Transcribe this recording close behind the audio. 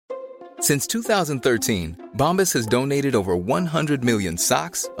Since 2013, Bombas has donated over 100 million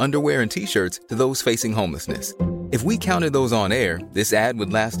socks, underwear, and T-shirts to those facing homelessness. If we counted those on air, this ad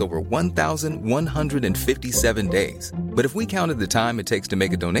would last over 1,157 days. But if we counted the time it takes to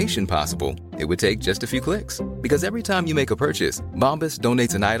make a donation possible, it would take just a few clicks. Because every time you make a purchase, Bombas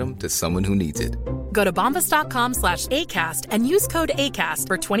donates an item to someone who needs it. Go to bombas.com/ACAST and use code ACAST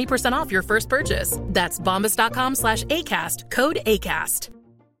for 20% off your first purchase. That's bombas.com/ACAST, code ACAST.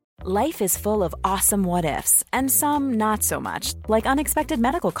 Life is full of awesome what-ifs, and some not so much, like unexpected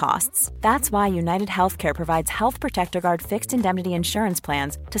medical costs. That's why United Healthcare provides Health Protector Guard fixed indemnity insurance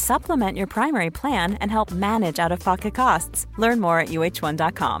plans to supplement your primary plan and help manage out-of-pocket costs. Learn more at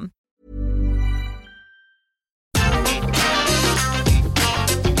uh1.com.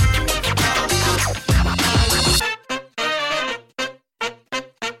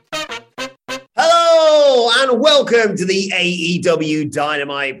 And welcome to the AEW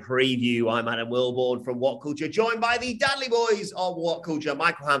Dynamite preview. I'm Adam Wilborn from What Culture, joined by the Dudley Boys of What Culture,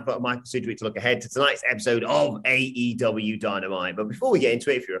 Michael Hanford and Michael Sidgwick, to look ahead to tonight's episode of AEW Dynamite. But before we get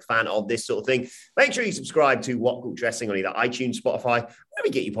into it, if you're a fan of this sort of thing, make sure you subscribe to What Culture Wrestling on either iTunes, Spotify, wherever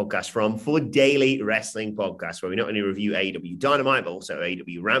you get your podcasts from, for daily wrestling podcasts, where we not only review AEW Dynamite, but also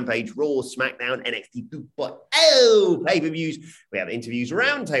AEW Rampage, Raw, SmackDown, NXT 2.0 pay-per-views. We have interviews,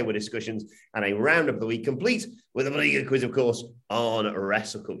 roundtable discussions, and a roundup of the week, complete with a bloody good quiz, of course, on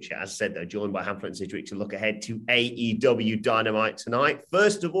Wrestle Culture. As I said, they're joined by Hanford and Sidgwick to look ahead to AEW Dynamite tonight.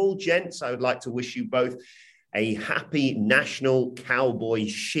 First of all, gents, I would like to wish you both a happy National Cowboy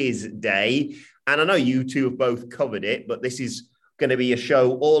Shiz Day. And I know you two have both covered it, but this is going to be a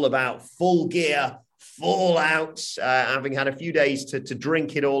show all about Full Gear, Fallout, having had a few days to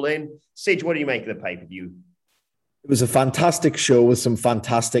drink it all in. Sidge, what do you make of the pay-per-view? It was a fantastic show with some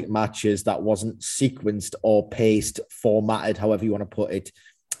fantastic matches that wasn't sequenced or paced, formatted, however you want to put it,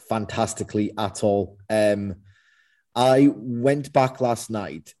 fantastically at all. I went back last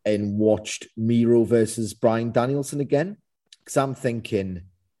night and watched Miro versus Bryan Danielson again, because I'm thinking,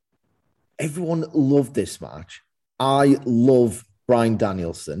 everyone loved this match. I love Bryan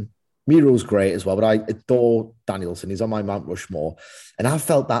Danielson. Miro's great as well, but I adore Danielson. He's on my Mount Rushmore. And I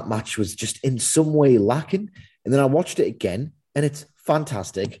felt that match was just in some way lacking. And then I watched it again, and it's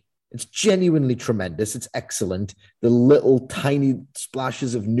fantastic. It's genuinely tremendous. It's excellent. The little tiny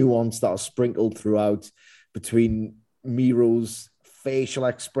splashes of nuance that are sprinkled throughout between Miro's facial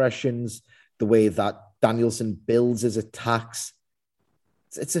expressions, the way that Danielson builds his attacks.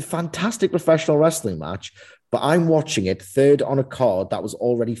 It's a fantastic professional wrestling match, but I'm watching it third on a card that was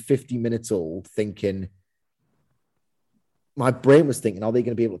already 50 minutes old, thinking, my brain was thinking, are they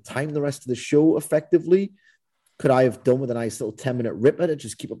going to be able to time the rest of the show effectively? Could I have done with a nice little 10-minute ripper to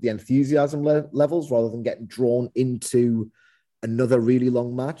just keep up the enthusiasm levels rather than getting drawn into another really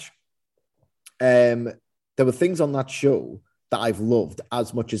long match? There were things on that show that I've loved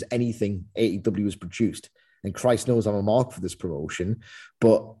as much as anything AEW has produced. And Christ knows I'm a mark for this promotion.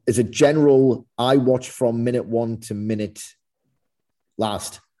 But as a general, I watched from minute one to minute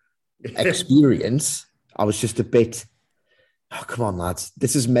last experience, I was just a bit, oh, come on, lads.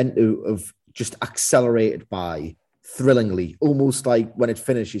 This is meant to have just accelerated by thrillingly, almost like when it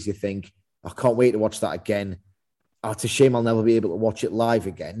finishes, you think, I can't wait to watch that again. Oh, it's a shame I'll never be able to watch it live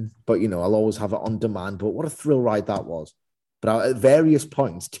again, but, you know, I'll always have it on demand. But what a thrill ride that was. But at various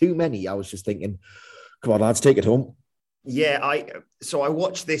points, too many, I was just thinking, come on, lads, take it home. Yeah, I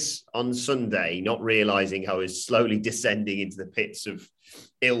watched this on Sunday, not realizing I was slowly descending into the pits of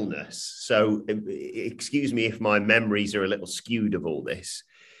illness. So excuse me if my memories are a little skewed of all this.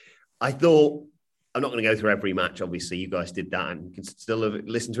 I thought, I'm not going to go through every match, obviously. You guys did that, and you can still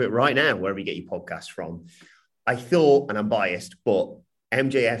listen to it right now, wherever you get your podcast from. I thought, and I'm biased, but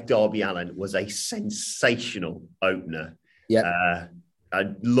MJF Darby Allin was a sensational opener. Yeah.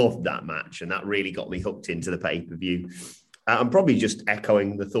 I loved that match, and that really got me hooked into the pay-per-view. I'm probably just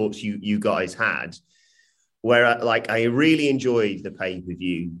echoing the thoughts you guys had, where I really enjoyed the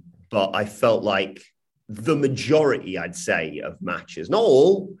pay-per-view, but I felt like the majority, I'd say, of matches, not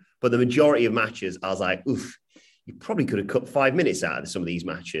all, but the majority of matches, I was like, oof, you probably could have cut 5 minutes out of some of these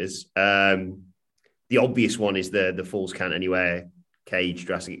matches. The obvious one is the Falls Count Anywhere, Cage,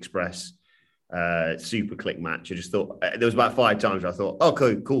 Jurassic Express, Super Click match. I just thought, there was about 5 times where I thought,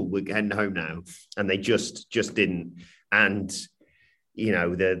 okay, cool, we're heading home now. And they just didn't. And, you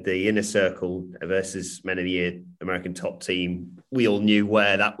know, the Inner Circle versus Men of the Year American Top Team, we all knew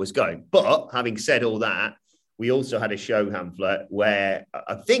where that was going. But having said all that, we also had a show, Hamflet, where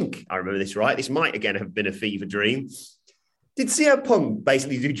I think I remember this right. This might again have been a fever dream. Did CM Punk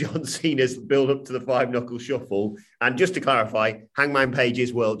basically do John Cena's build up to the 5-knuckle shuffle? And just to clarify, Hangman Page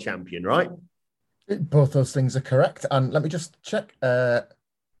is world champion, right? Both those things are correct. And let me just check.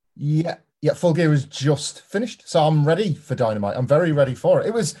 Yeah, Full Gear is just finished, so I'm ready for Dynamite. I'm very ready for it.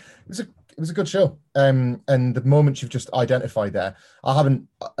 It was a good show. And the moments you've just identified there, I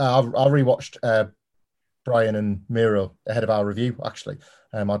rewatched Brian and Miro ahead of our review, actually,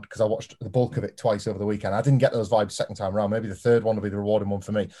 because I watched the bulk of it twice over the weekend. I didn't get those vibes second time around. Maybe the third one will be the rewarding one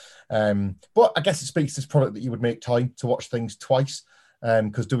for me. But I guess it speaks to this product that you would make time to watch things twice,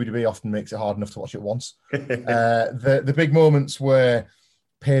 because WWE often makes it hard enough to watch it once. The big moments were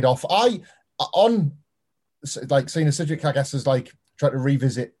paid off. Cena Sidgwick, I guess, is like trying to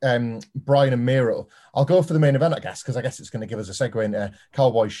revisit Brian and Miro. I'll go for the main event, I guess, because I guess it's going to give us a segue into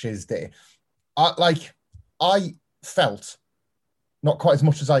Cowboy Shiz Day. I felt not quite as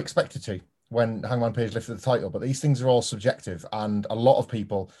much as I expected to when Hangman Page lifted the title, but these things are all subjective, and a lot of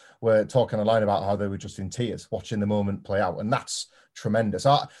people were talking online about how they were just in tears watching the moment play out, and that's tremendous.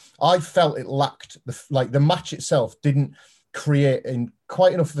 I felt it lacked the match itself didn't create in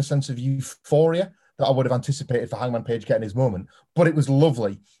quite enough of a sense of euphoria that I would have anticipated for Hangman Page getting his moment, but it was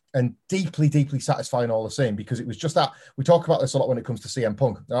lovely and deeply, deeply satisfying all the same, because it was just that we talk about this a lot when it comes to CM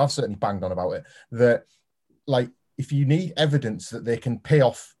Punk. And I've certainly banged on about it, that if you need evidence that they can pay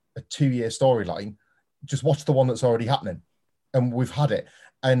off a 2-year storyline, just watch the one that's already happening. And we've had it.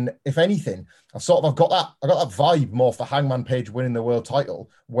 And if anything, I've got that vibe more for Hangman Page winning the world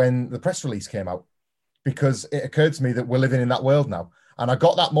title when the press release came out, because it occurred to me that we're living in that world now. And I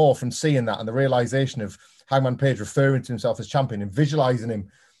got that more from seeing that and the realization of Hangman Page referring to himself as champion and visualizing him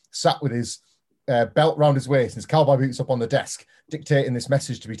sat with his belt round his waist and his cowboy boots up on the desk, dictating this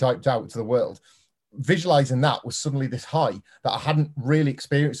message to be typed out to the world. Visualizing that was suddenly this high that I hadn't really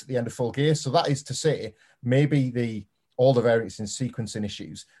experienced at the end of Full Gear. So that is to say, maybe all the variants and sequencing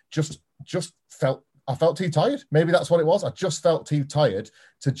issues I felt too tired. Maybe that's what it was. I just felt too tired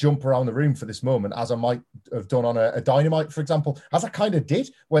to jump around the room for this moment, as I might have done on a Dynamite, for example, as I kind of did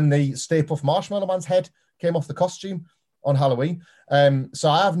when the Stay Puft Marshmallow Man's head came off the costume on Halloween. So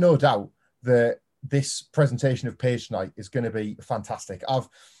I have no doubt that this presentation of Page tonight is going to be fantastic. I've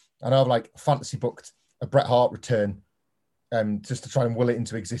fantasy booked a Bret Hart return just to try and will it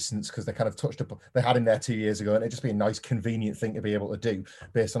into existence, because they kind of touched up, they had him there 2 years ago, and it'd just be a nice, convenient thing to be able to do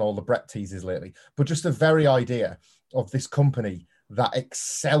based on all the Bret teases lately. But just the very idea of this company that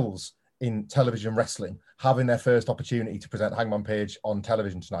excels in television wrestling having their first opportunity to present Hangman Page on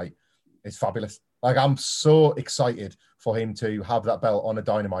television tonight is fabulous. I'm so excited for him to have that belt on a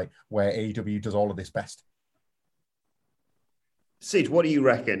Dynamite where AEW does all of this best. Sid, what do you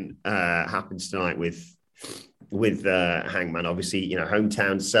reckon happens tonight with Hangman? Obviously,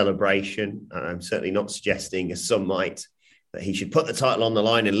 hometown celebration. I'm certainly not suggesting, as some might, that he should put the title on the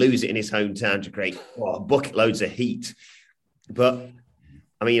line and lose it in his hometown to create bucket loads of heat. But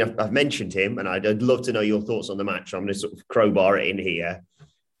I mean, I've mentioned him, and I'd love to know your thoughts on the match. I'm going to sort of crowbar it in here.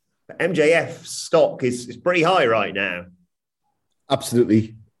 But MJF's stock is pretty high right now.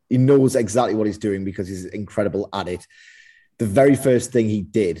 Absolutely. He knows exactly what he's doing because he's incredible at it. The very first thing he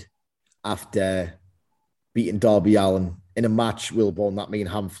did after beating Darby Allin in a match, Wilborn, that me and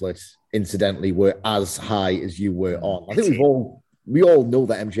Hamflet, incidentally, were as high as you were on. I think we all know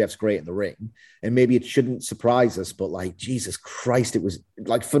that MJF's great in the ring, and maybe it shouldn't surprise us, but Jesus Christ, it was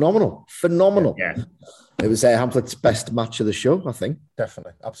phenomenal. Yeah. It was Hamflet's best match of the show, I think.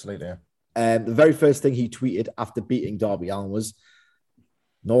 Definitely. Absolutely. Yeah. The very first thing he tweeted after beating Darby Allin was,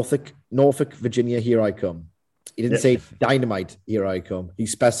 Norfolk, Virginia, here I come. He didn't say Dynamite, here I come. He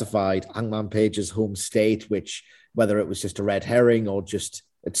specified Hangman Page's home state, which, whether it was just a red herring or just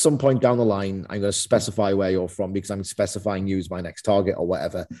at some point down the line, I'm going to specify where you're from because I'm specifying you as my next target or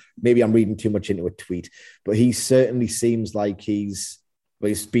whatever. Maybe I'm reading too much into a tweet, but he certainly seems like he's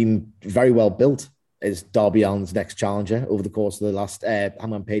been very well built as Darby Allin's next challenger over the course of the last,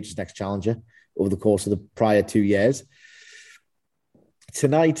 Hangman Page's next challenger over the course of the prior 2 years.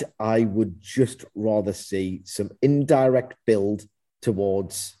 Tonight, I would just rather see some indirect build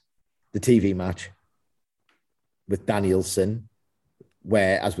towards the TV match with Danielson,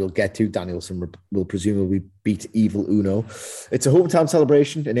 where, as we'll get to, Danielson will presumably beat Evil Uno. It's a hometown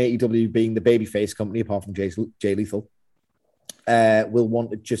celebration, and AEW being the babyface company, apart from Jay Lethal, will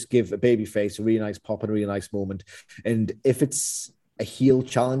want to just give a babyface a really nice pop and a really nice moment. And if it's a heel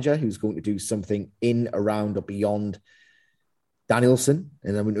challenger who's going to do something in, around, or beyond Danielson,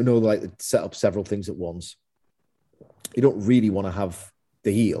 and then we know set up several things at once, you don't really want to have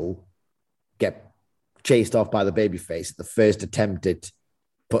the heel get chased off by the babyface at the first attempt at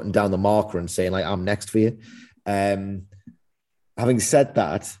putting down the marker and saying, I'm next for you. having said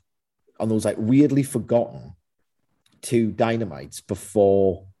that, on those like weirdly forgotten 2 Dynamites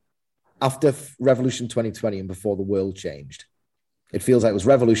after Revolution 2020 and before the world changed, it feels like it was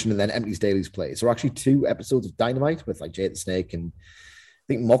Revolution and then Empty's Daily's Place. So actually 2 episodes of Dynamite with like Jake the Snake, and I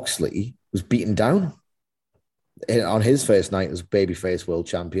think Moxley was beaten down on his first night as babyface world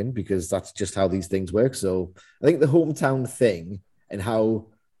champion, because that's just how these things work. So I think the hometown thing and how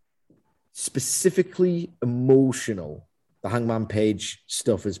specifically emotional the Hangman Page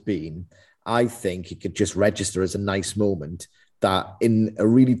stuff has been, I think it could just register as a nice moment that in a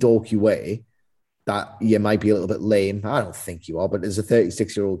really dorky way that you might be a little bit lame. I don't think you are, but as a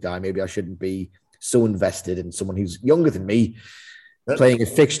 36-year-old guy, maybe I shouldn't be so invested in someone who's younger than me playing a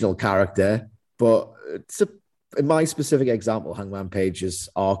fictional character. But in my specific example, Hangman Page's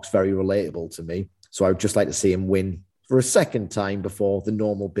arc's very relatable to me. So I would just like to see him win for a second time before the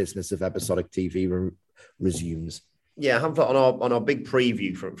normal business of episodic TV resumes. Yeah, Hamlet, on our big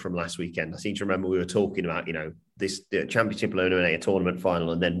preview from last weekend, I seem to remember we were talking about, this Championship Eliminator Tournament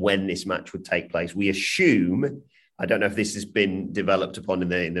final, and then when this match would take place. We assume, I don't know if this has been developed upon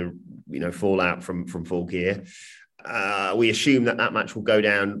in the fallout from Full Gear. We assume that match will go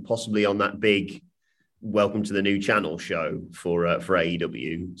down possibly on that big Welcome to the New Channel show for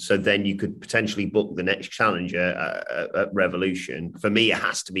AEW. So then you could potentially book the next challenger at Revolution. For me, it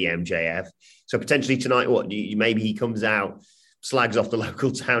has to be MJF. So potentially tonight, maybe he comes out, slags off the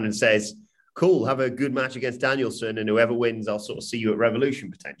local town and says, cool, have a good match against Danielson, and whoever wins, I'll sort of see you at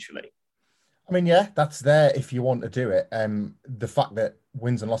Revolution potentially. I mean, yeah, that's there if you want to do it. The fact that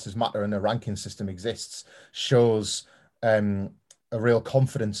wins and losses matter and a ranking system exists shows a real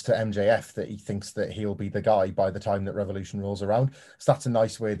confidence to MJF that he thinks that he'll be the guy by the time that Revolution rolls around. So that's a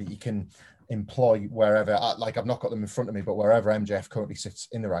nice way that you can employ wherever, I've not got them in front of me, but wherever MJF currently sits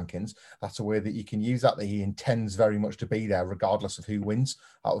in the rankings, that's a way that you can use that he intends very much to be there, regardless of who wins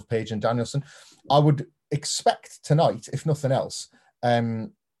out of Page and Danielson. I would expect tonight, if nothing else,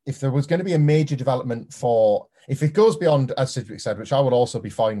 if there was going to be a major development if it goes beyond, as Sidgwick said, which I would also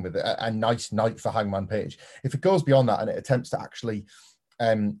be fine with, a nice night for Hangman Page. If it goes beyond that and it attempts to actually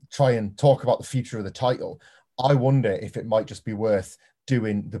try and talk about the future of the title, I wonder if it might just be worth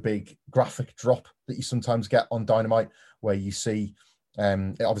doing the big graphic drop that you sometimes get on Dynamite, where you see,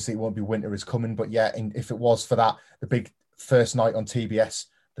 obviously it won't be Winter is Coming, but yeah, if it was for that, the big first night on TBS,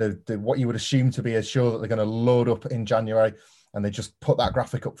 the what you would assume to be a show that they're going to load up in January, and they just put that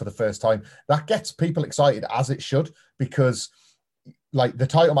graphic up for the first time, that gets people excited, as it should, because the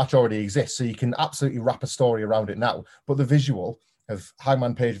title match already exists, so you can absolutely wrap a story around it now. But the visual of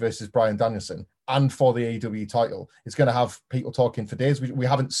Hangman Page versus Bryan Danielson and for the AEW title is going to have people talking for days. We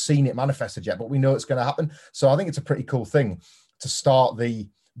haven't seen it manifested yet, but we know it's going to happen. So I think it's a pretty cool thing to start the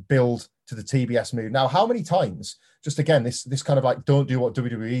build to the TBS move. Now, how many times, just again, this kind of don't do what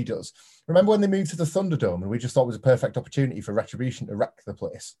WWE does. Remember when they moved to the Thunderdome and we just thought it was a perfect opportunity for Retribution to wreck the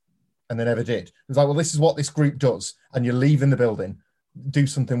place, and they never did. It was well, this is what this group does, and you're leaving the building, do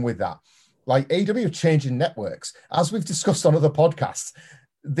something with that. AEW are changing networks. As we've discussed on other podcasts,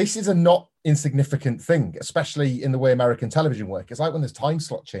 this is a not insignificant thing, especially in the way American television work. It's like when there's time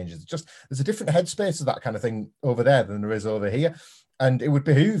slot changes. There's a different headspace of that kind of thing over there than there is over here. And it would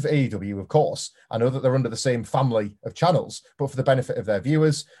behoove AEW, of course. I know that they're under the same family of channels, but for the benefit of their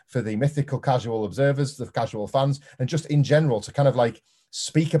viewers, for the mythical casual observers, the casual fans, and just in general to kind of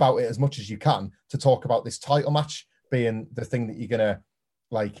speak about it as much as you can, to talk about this title match being the thing that you're going to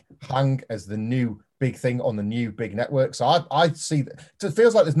hang as the new big thing on the new big network. So I see that it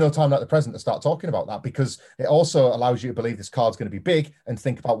feels like there's no time like the present to start talking about that, because it also allows you to believe this card's going to be big and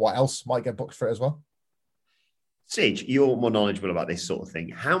think about what else might get booked for it as well. Sige, you're more knowledgeable about this sort of thing.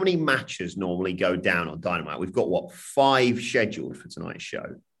 How many matches normally go down on Dynamite? We've got 5 scheduled for tonight's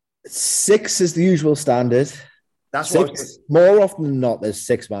show? 6 is the usual standard. That's 6. More often than not, there's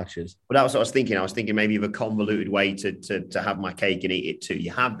 6 matches. Well, that was what I was thinking. I was thinking maybe of a convoluted way to have my cake and eat it too.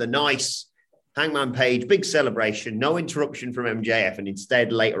 You have the nice Hangman Page, big celebration, no interruption from MJF, and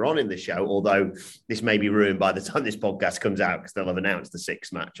instead later on in the show, although this may be ruined by the time this podcast comes out because they'll have announced the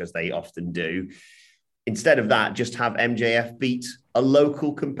 6th match, as they often do. Instead of that, just have MJF beat a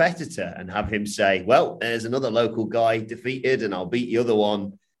local competitor and have him say, well, there's another local guy defeated and I'll beat the other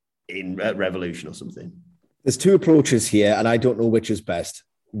one in Revolution or something. There's 2 approaches here, and I don't know which is best.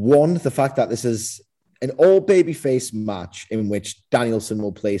 One, the fact that this is an all babyface match in which Danielson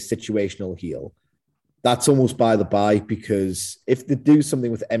will play situational heel. That's almost by the by, because if they do something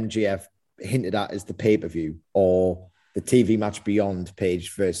with MJF hinted at as the pay-per-view or the TV match beyond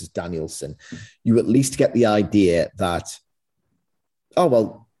Page versus Danielson, you at least get the idea that, oh,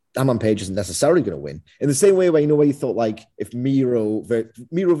 well, Hangman Page isn't necessarily going to win. In the same way where, where you thought, like, if Miro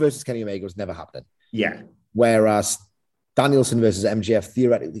versus Kenny Omega was never happening. Yeah. Whereas Danielson versus MJF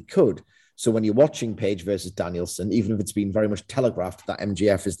theoretically could. So when you're watching Page versus Danielson, even if it's been very much telegraphed that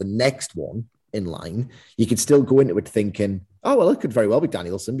MJF is the next one in line, you could still go into it thinking, oh, well, it could very well be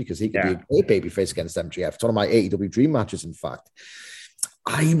Danielson because he could be a great babyface against MJF. It's one of my AEW dream matches, in fact.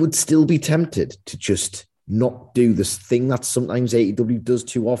 I would still be tempted to just not do this thing that sometimes AEW does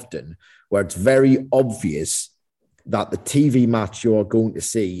too often, where it's very obvious that the TV match you're going to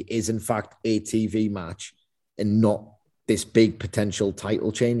see is, in fact, a TV match and not this big potential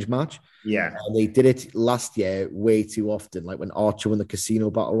title change match. Yeah. They did it last year way too often, like when Archer won the Casino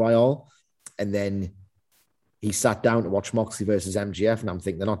Battle Royale, and then he sat down to watch Moxley versus MJF, and I'm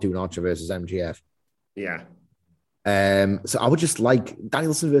thinking they're not doing Archer versus MJF. Yeah. So I would just like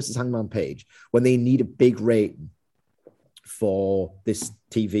Danielson versus Hangman Page when they need a big rating for this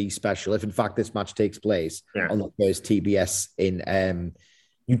TV special. If in fact this match takes place on the first TBS in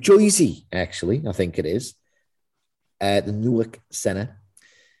New Jersey, actually, I think it is, the Newark Center,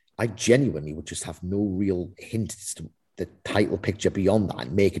 I genuinely would just have no real hint as to the title picture beyond that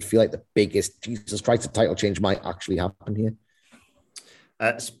and make it feel like the biggest, Jesus Christ, the title change might actually happen here.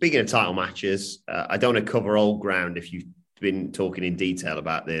 Speaking of title matches, I don't want to cover old ground if you've been talking in detail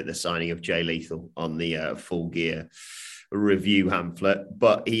about the signing of Jay Lethal on the Full Gear review pamphlet,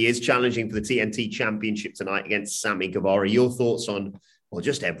 but he is challenging for the TNT Championship tonight against Sammy Guevara. Your thoughts on, well,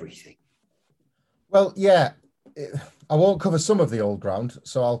 just everything? Well, yeah, I won't cover some of the old ground,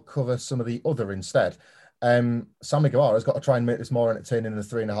 so I'll cover some of the other instead. Sammy Guevara's got to try and make this more entertaining than a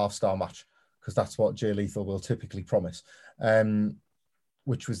 3.5-star match, because that's what Jay Lethal will typically promise.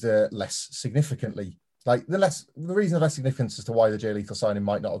 Which was less significantly, like the reason of less significance as to why the Jay Lethal signing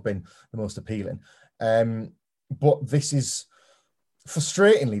might not have been the most appealing. But this is,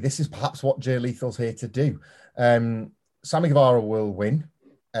 frustratingly, this is perhaps what Jay Lethal's here to do. Sammy Guevara will win.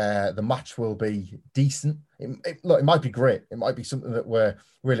 The match will be decent. Look, it might be great. It might be something that we're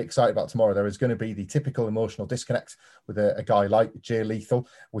really excited about tomorrow. There is going to be the typical emotional disconnect with a guy like Jay Lethal,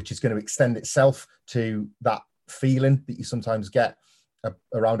 which is going to extend itself to that feeling that you sometimes get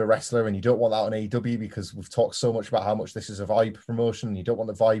around a wrestler, and you don't want that on AEW because we've talked so much about how much this is a vibe promotion, and you don't want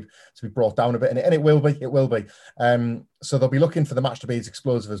the vibe to be brought down a bit, and it will be. So they'll be looking for the match to be as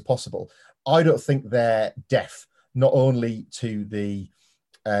explosive as possible. I don't think they're deaf, not only to the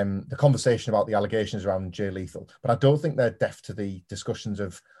conversation about the allegations around Jay Lethal, but I don't think they're deaf to the discussions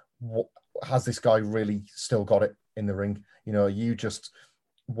of has this guy really still got it in the ring? You just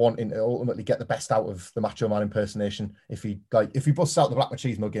wanting to ultimately get the best out of the Macho Man impersonation. If he busts out the Black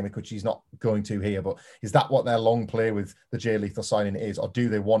Machismo gimmick, which he's not going to here, but is that what their long play with the Jay Lethal signing is, or do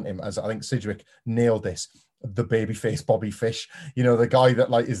they want him, as I think Sidgwick nailed this, the babyface Bobby Fish, the guy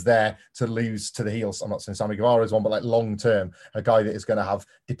that is there to lose to the heels? I'm not saying Sammy Guevara is one, but long term, a guy that is going to have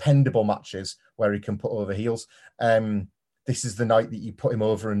dependable matches where he can put over heels. This is the night that you put him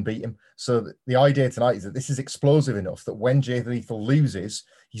over and beat him. So the idea tonight is that this is explosive enough that when Jay Lethal loses,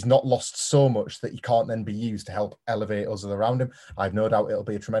 he's not lost so much that he can't then be used to help elevate others around him. I've no doubt it'll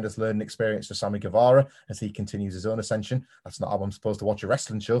be a tremendous learning experience for Sammy Guevara as he continues his own ascension. That's not how I'm supposed to watch a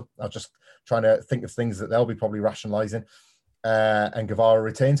wrestling show. I'm just trying to think of things that they'll be probably rationalizing. And Guevara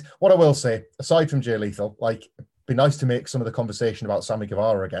retains. What I will say, aside from Jay Lethal, it'd be nice to make some of the conversation about Sammy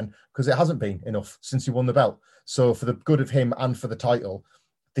Guevara again, because it hasn't been enough since he won the belt. So for the good of him and for the title,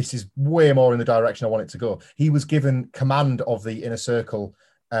 this is way more in the direction I want it to go. He was given command of the Inner Circle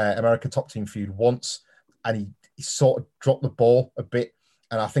America Top Team feud once, and he sort of dropped the ball a bit.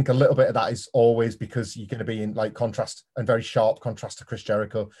 And I think a little bit of that is always because you're going to be in contrast and very sharp contrast to Chris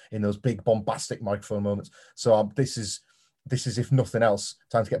Jericho in those big bombastic microphone moments. So this is, if nothing else,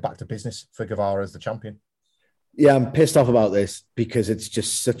 time to get back to business for Guevara as the champion. Yeah, I'm pissed off about this because it's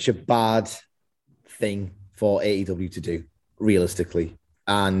just such a bad thing for AEW to do, realistically.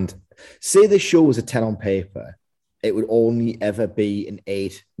 And say this show was a 10 on paper, it would only ever be an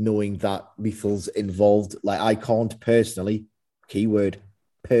 8, knowing that Lethal's involved. I can't personally, keyword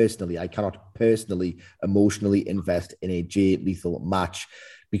personally, I cannot personally emotionally invest in a Jay Lethal match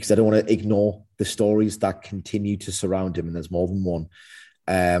because I don't want to ignore the stories that continue to surround him, and there's more than one.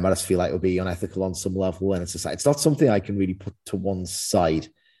 I just feel like it would be unethical on some level, and it's not something I can really put to one side.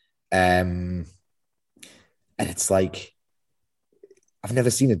 And it's I've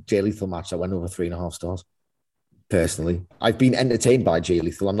never seen a Jay Lethal match that went over 3.5 stars. Personally, I've been entertained by Jay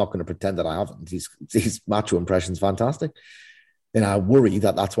Lethal. I'm not going to pretend that I haven't. His macho impression's fantastic. And I worry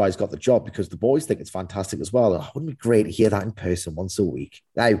that that's why he's got the job, because the boys think it's fantastic as well. And wouldn't it be great to hear that in person once a week?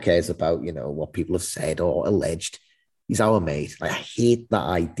 Now, who cares about, what people have said or alleged? He's our mate. Like, I hate that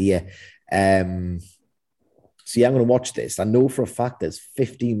idea. So yeah, I'm going to watch this. I know for a fact there's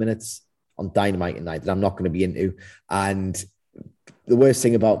 15 minutes on Dynamite tonight that I'm not going to be into. And the worst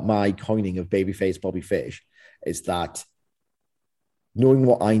thing about my coining of babyface Bobby Fish is that knowing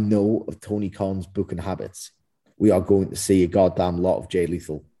what I know of Tony Khan's booking habits, we are going to see a goddamn lot of Jay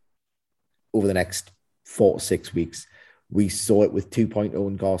Lethal over the next 4 to 6 weeks. We saw it with 2.0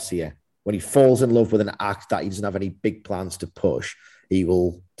 and Garcia. When he falls in love with an act that he doesn't have any big plans to push,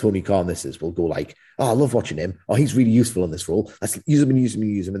 Tony Khan will go like, oh, I love watching him. Oh, he's really useful in this role. Let's use him and use him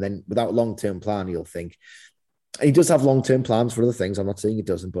and use him. And then without long-term plan, he'll think, and he does have long-term plans for other things. I'm not saying he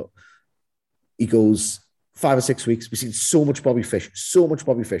doesn't, but he goes 5 or 6 weeks. We've seen so much Bobby Fish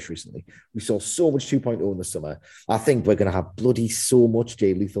recently. We saw so much 2.0 in the summer. I think we're going to have bloody so much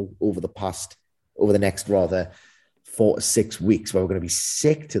Jay Lethal over the next 4 to 6 weeks, where we're going to be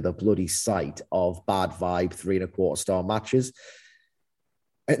sick to the bloody sight of bad vibe 3.25 star matches.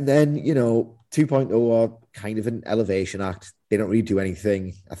 And then, 2.0 are kind of an elevation act. They don't really do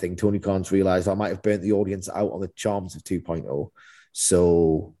anything. I think Tony Khan's realized I might have burnt the audience out on the charms of 2.0.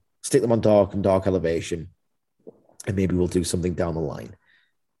 So stick them on Dark and Dark Elevation, and maybe we'll do something down the line.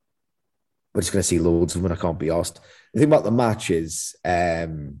 We're just going to see loads of them, and I can't be asked. The thing about the match is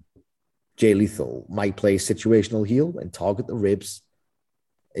Jay Lethal might play situational heel and target the ribs.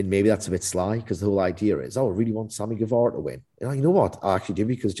 And maybe that's a bit sly, because the whole idea is, I really want Sammy Guevara to win. And you know what? I actually do,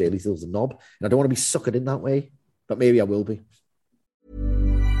 because Jay Lethal's a knob, and I don't want to be suckered in that way. But maybe I will be.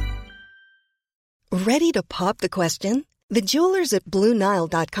 Ready to pop the question? The jewelers at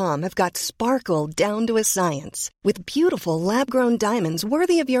BlueNile.com have got sparkle down to a science with beautiful lab-grown diamonds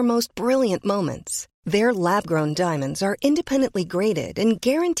worthy of your most brilliant moments. Their lab-grown diamonds are independently graded and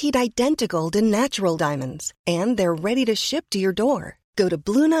guaranteed identical to natural diamonds. And they're ready to ship to your door. Go to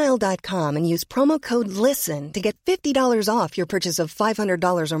BlueNile.com and use promo code LISTEN to get $50 off your purchase of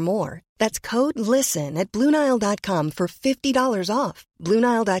 $500 or more. That's code LISTEN at BlueNile.com for $50 off.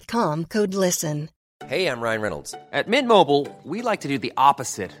 BlueNile.com, code LISTEN. Hey, I'm Ryan Reynolds. At Mint Mobile, we like to do the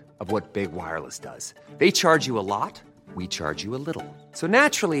opposite of what Big Wireless does. They charge you a lot, we charge you a little. So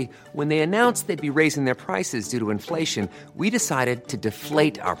naturally, when they announced they'd be raising their prices due to inflation, we decided to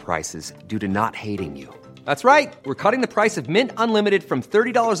deflate our prices due to not hating you. That's right. We're cutting the price of Mint Unlimited from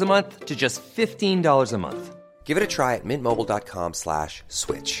 $30 a month to just $15 a month. Give it a try at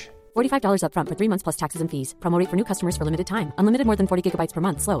mintmobile.com/switch. $45 up front for 3 months plus taxes and fees. Promo rate for new customers for limited time. Unlimited more than 40 gigabytes per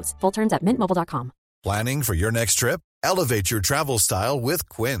month slows. Full terms at mintmobile.com. Planning for your next trip? Elevate your travel style with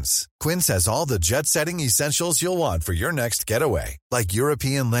Quince. Quince has all the jet-setting essentials you'll want for your next getaway, like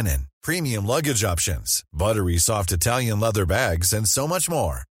European linen, premium luggage options, buttery soft Italian leather bags, and so much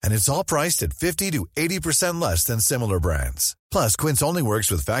more. And it's all priced at 50 to 80% less than similar brands. Plus, Quince only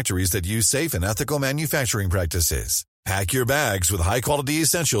works with factories that use safe and ethical manufacturing practices. Pack your bags with high-quality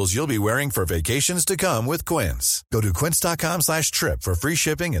essentials you'll be wearing for vacations to come with Quince. Go to quince.com/trip for free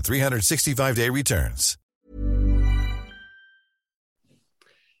shipping and 365-day returns.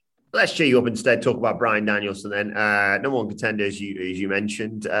 Let's cheer you up instead. Talk about Bryan Danielson then. Number one contender, as you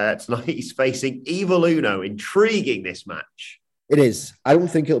mentioned. Tonight he's facing Evil Uno. Intriguing, this match. It is. I don't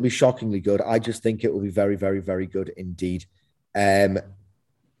think it'll be shockingly good. I just think it will be very, very, very good indeed. I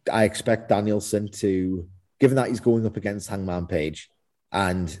expect Danielson to, given that he's going up against Hangman Page,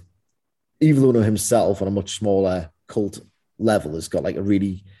 and Evil Uno himself on a much smaller cult level has got like a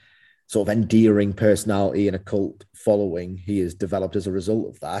really sort of endearing personality and a cult following he has developed as a result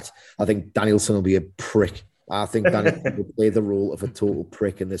of that. I think Danielson will be a prick. I think Danielson will play the role of a total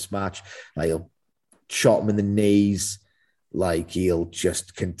prick in this match. Like, he'll shot him in the knees, like he'll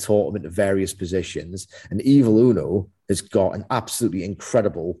just contort him into various positions. And Evil Uno has got an absolutely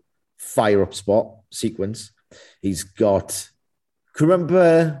incredible fire-up spot sequence. He's got, can you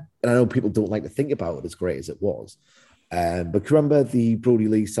remember, and I know people don't like to think about it as great as it was, but can you remember the Brody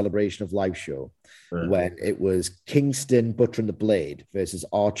Lee Celebration of Life show when it was Kingston, Butcher and the Blade versus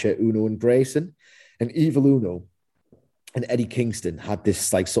Archer, Uno and Grayson? And Evil Uno and Eddie Kingston had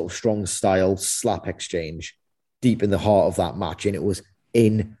this like sort of strong style slap exchange deep in the heart of that match, and it was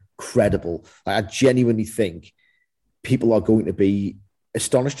incredible. Like, I genuinely think people are going to be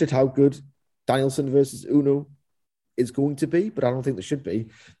astonished at how good Danielson versus Uno is going to be, but I don't think they should be.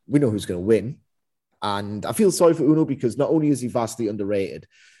 We know who's going to win. And I feel sorry for Uno, because not only is he vastly underrated,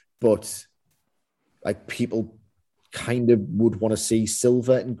 but like people kind of would want to see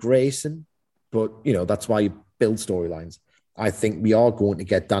Silver and Grayson, but that's why you build storylines. I think we are going to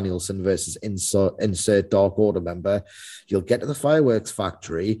get Danielson versus insert Dark Order member. You'll get to the fireworks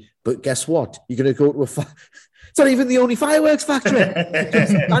factory, but guess what? You're going to go to it's not even the only fireworks factory.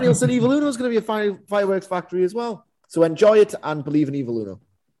 Danielson Evil Uno is going to be a fireworks factory as well. So enjoy it and believe in Evil Uno.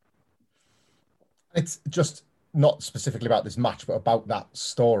 It's just not specifically about this match, but about that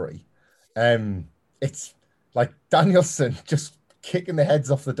story. It's like Danielson just kicking the heads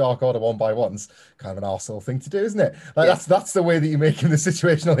off the Dark Order one by one's kind of an arsehole thing to do, isn't it? Like that's the way that you make him the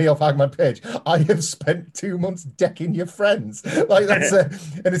situational heel of Hangman Page. I have spent 2 months decking your friends. Like that's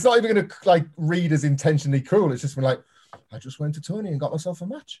and it's not even going to like read as intentionally cruel. It's just been like, I just went to Tony and got myself a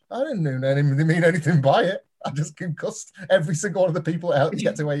match. I didn't mean anything by it. I just concussed every single one of the people that helped you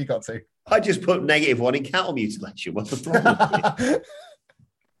get to where you got to. I just put -1 in cattle mutilation. What's the problem?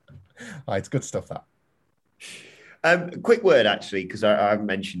 It's good stuff, that. Quick word, actually, because I haven't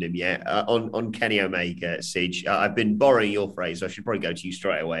mentioned him yet, on Kenny Omega, Sige. I've been borrowing your phrase, so I should probably go to you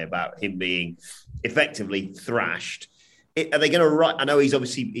straight away about him being effectively thrashed. Are they going to write? I know he's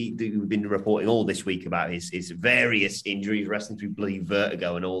obviously we've been reporting all this week about his various injuries, wrestling through bloody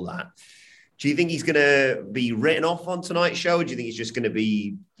vertigo and all that. Do you think he's going to be written off on tonight's show? Or do you think he's just going to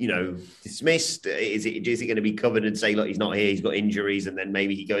be, dismissed? Is it going to be covered and say, look, he's not here, he's got injuries, and then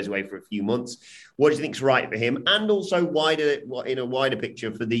maybe he goes away for a few months? What do you think's right for him? And also in a wider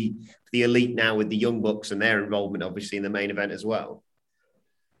picture for the elite now with the Young Bucks and their involvement, obviously, in the main event as well?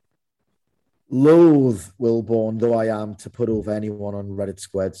 Loathe Wilborn, though I am, to put over anyone on Reddit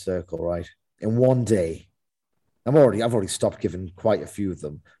Squared Circle, right? In one day. I've already stopped giving quite a few of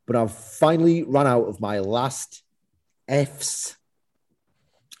them, but I've finally run out of my last Fs.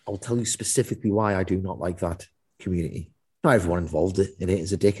 I'll tell you specifically why I do not like that community. Not everyone involved in it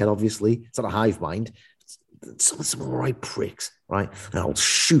is a dickhead, obviously. It's not a hive mind. Some of the right pricks, right? And I'll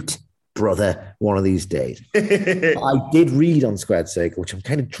shoot, brother, one of these days. I did read on Squared Circle, which I'm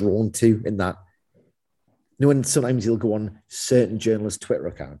kind of drawn to in that. And sometimes you'll go on certain journalists' Twitter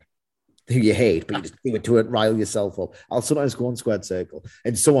account who you hate, but you just do it to rile yourself up. I'll sometimes go on Squared Circle,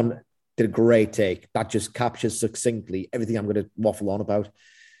 and someone did a great take that just captures succinctly everything I'm going to waffle on about.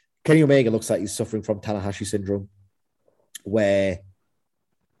 Kenny Omega looks like he's suffering from Tanahashi syndrome, where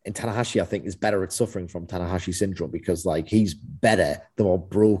in Tanahashi, I think, is better at suffering from Tanahashi syndrome because, like, he's better the more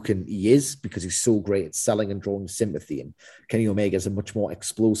broken he is because he's so great at selling and drawing sympathy. And Kenny Omega is a much more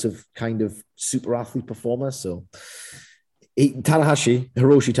explosive kind of super athlete performer. So Hiroshi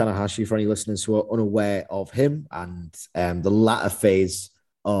Tanahashi, for any listeners who are unaware of him and the latter phase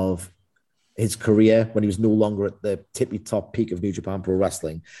of his career when he was no longer at the tippy top peak of New Japan Pro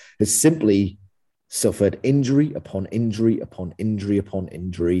Wrestling, has simply suffered injury upon injury upon injury upon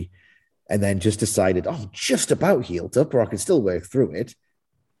injury, and then just decided, I'm just about healed up, or I can still work through it.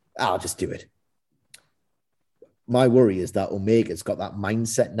 I'll just do it. My worry is that Omega's got that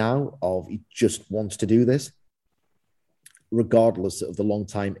mindset now of he just wants to do this, regardless of the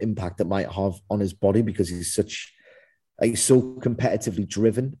long-time impact that might have on his body, because he's so competitively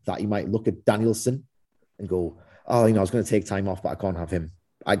driven that he might look at Danielson and go, I was going to take time off, but I can't have him.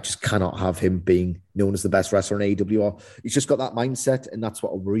 I just cannot have him being known as the best wrestler in AEW. He's just got that mindset, and that's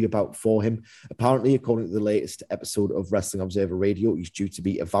what I worry about for him. Apparently, according to the latest episode of Wrestling Observer Radio, he's due to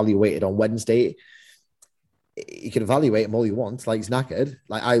be evaluated on Wednesday. You can evaluate him all you want. Like, he's knackered.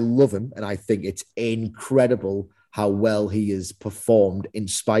 Like, I love him, and I think it's incredible how well he has performed in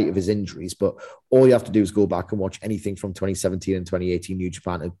spite of his injuries. But all you have to do is go back and watch anything from 2017 and 2018 New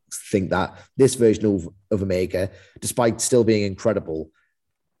Japan and think that this version of Omega, despite still being incredible,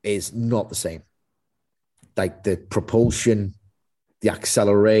 is not the same. Like, the propulsion, the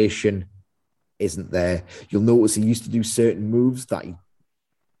acceleration isn't there. You'll notice he used to do certain moves that he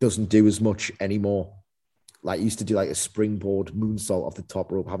doesn't do as much anymore. Like, he used to do like a springboard moonsault off the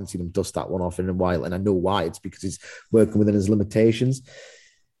top rope. I haven't seen him dust that one off in a while, and I know why. It's because he's working within his limitations.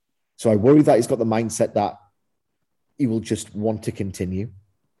 So I worry that he's got the mindset that he will just want to continue.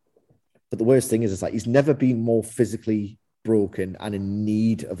 But the worst thing is like, he's never been more physically broken and in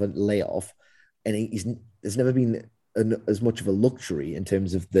need of a layoff, and there's never been as much of a luxury in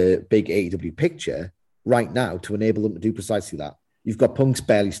terms of the big AEW picture right now to enable him to do precisely that. You've got Punk's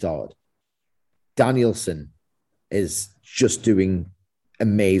barely started. Danielson is just doing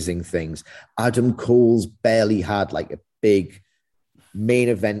amazing things. Adam Cole's barely had like a big main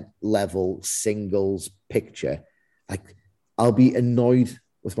event level singles picture. Like, I'll be annoyed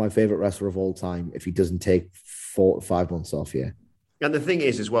with my favorite wrestler of all time if he doesn't take 4 to 5 months off here. And the thing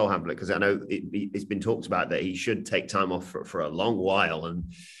is as well, Hamlet, because I know it's been talked about that he should take time off for a long while.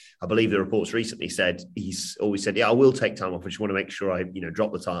 And I believe the reports recently said he's always said, yeah, I will take time off. I just want to make sure I,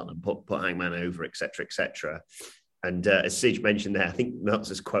 drop the title and put Hangman over, et cetera, et cetera. And as Sige mentioned there, I think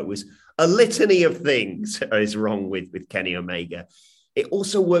Meltzer's quote was, a litany of things is wrong with Kenny Omega. It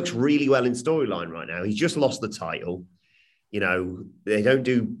also works really well in storyline right now. He's just lost the title. They don't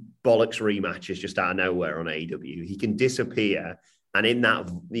do bollocks rematches just out of nowhere on AEW. He can disappear. And in that,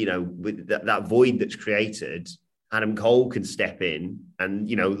 with that void that's created, Adam Cole can step in. And,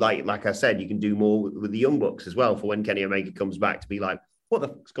 like I said, you can do more with the Young Bucks as well for when Kenny Omega comes back to be like, what the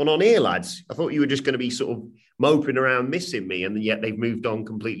fuck's gone on here, lads? I thought you were just going to be sort of moping around missing me, and yet they've moved on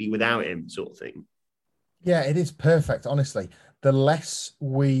completely without him, sort of thing. Yeah, it is perfect, honestly. The less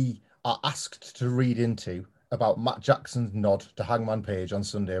we are asked to read into about Matt Jackson's nod to Hangman Page on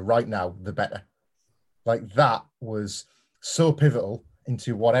Sunday right now, the better. Like, that was so pivotal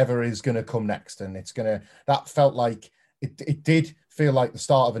into whatever is going to come next. And that felt like, it did feel like the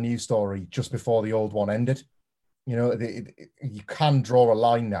start of a new story just before the old one ended. You can draw a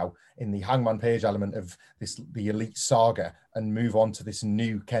line now in the Hangman Page element of the Elite saga and move on to this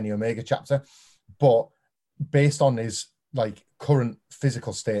new Kenny Omega chapter. But based on his current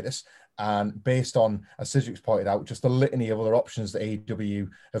physical status and based on, as Cedric's pointed out, just a litany of other options that AEW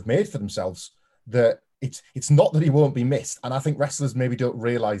have made for themselves, that it's not that he won't be missed. And I think wrestlers maybe don't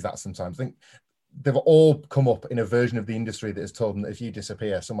realize that sometimes. I think they've all come up in a version of the industry that has told them that if you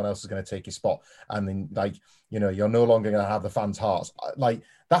disappear, someone else is going to take your spot. And then, you're no longer going to have the fans' hearts.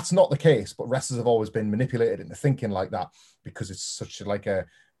 That's not the case, but wrestlers have always been manipulated into thinking like that because it's such a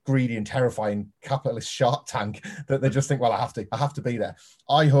greedy and terrifying capitalist shark tank that they just think, well, I have to be there.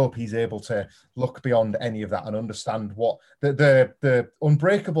 I hope he's able to look beyond any of that and understand what the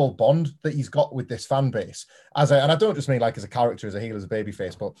unbreakable bond that he's got with this fan base and I don't just mean as a character, as a heel, as a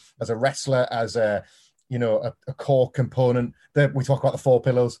babyface, but as a wrestler, as a core component. We talk about the four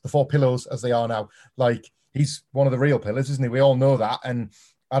pillars as they are now. He's one of the real pillars, isn't he? We all know that. And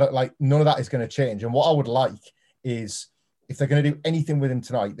I don't none of that is going to change. And what I would like is, if they're going to do anything with him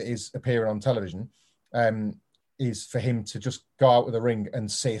tonight that is appearing on television, is for him to just go out of the ring and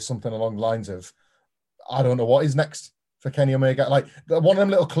say something along the lines of, I don't know what is next for Kenny Omega. One of them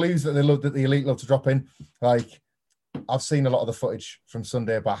little clues that the Elite love to drop in. I've seen a lot of the footage from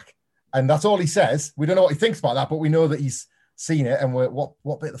Sunday back, and that's all he says. We don't know what he thinks about that, but we know that he's seen it. And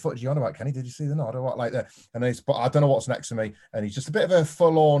what bit of the footage are you on about, Kenny? Did you see the nod or what like that? And but I don't know what's next for me. And he's just a bit of a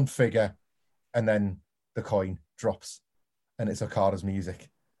forlorn figure. And then the coin drops. And it's Okada's music,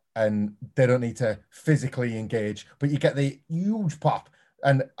 and they don't need to physically engage, but you get the huge pop.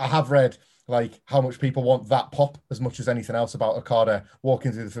 And I have read how much people want that pop as much as anything else about Okada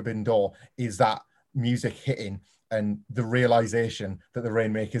walking through the Forbidden Door is that music hitting and the realization that the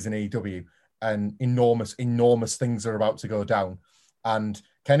Rainmaker's in AEW and enormous things are about to go down. And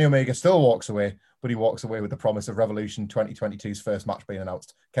Kenny Omega still walks away, but he walks away with the promise of Revolution 2022's first match being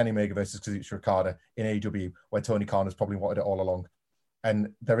announced. Kenny Omega versus Kazuchika Okada in AEW, where Tony Khan has probably wanted it all along.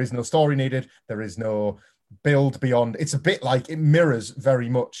 And there is no story needed. There is no build beyond. It's a bit it mirrors very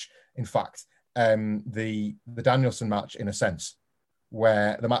much, in fact, the Danielson match in a sense,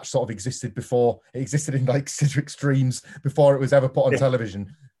 where the match sort of existed before. It existed in Cedric's dreams before it was ever put on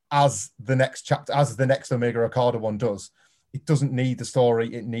television as the next chapter, as the next Omega Okada one does. It doesn't need the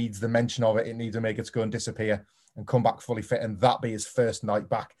story. It needs the mention of it. It needs Omega to go and disappear and come back fully fit, and that be his first night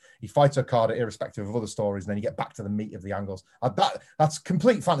back. He fights Okada irrespective of other stories, and then you get back to the meat of the angles. That's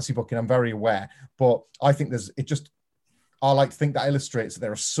complete fantasy booking, I'm very aware. But I think I like to think that illustrates that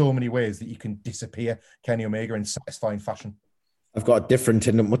there are so many ways that you can disappear Kenny Omega in satisfying fashion. I've got a different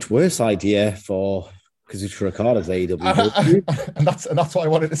and a much worse idea for Kazuchika Okada's AEW. and that's what I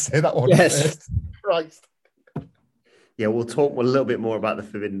wanted to say, that one. Yes. Christ. Yeah, we'll talk a little bit more about the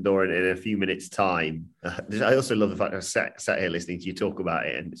Forbidden Door in a few minutes' time. I also love the fact I sat here listening to you talk about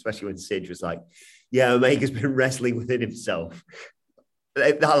it, and especially when Sid was like, yeah, Omega's been wrestling within himself.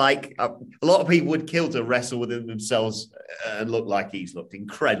 A lot of people would kill to wrestle within themselves and look like he's looked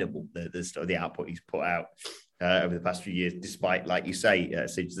incredible, the output he's put out over the past few years, despite, like you say,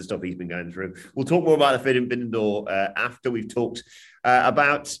 Sid, the stuff he's been going through. We'll talk more about the Forbidden Door after we've talked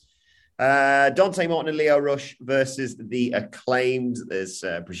about Dante Martin and Lio Rush versus the Acclaimed. There's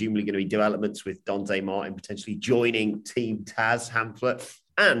presumably going to be developments with Dante Martin potentially joining Team Taz Hamlet,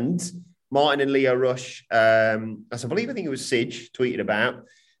 and Martin and Lio Rush, as I think it was Sige tweeted about,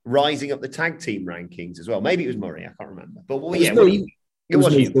 rising up the tag team rankings as well. Maybe it was Murray, I can't remember. But it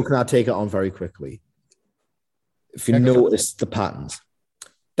was me. Can I take it on very quickly? If you notice the patterns,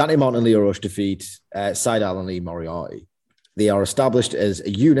 Dante Martin and Lio Rush defeat Sydal and Lee Moriarty. They are established as a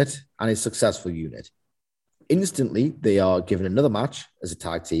unit and a successful unit. Instantly, they are given another match as a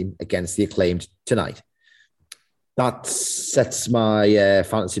tag team against the Acclaimed tonight. That sets my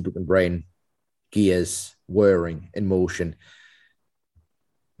fantasy booking brain gears whirring in motion.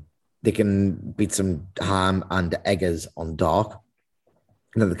 They can beat some Ham and Eggers on Dark.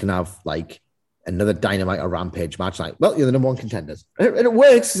 And then they can have another Dynamite or Rampage match. Like, well, you're the number one contenders. And it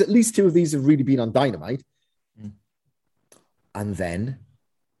works because at least two of these have really been on Dynamite. And then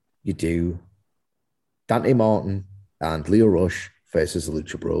you do Dante Martin and Lio Rush versus the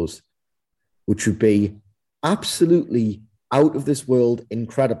Lucha Bros, which would be absolutely out of this world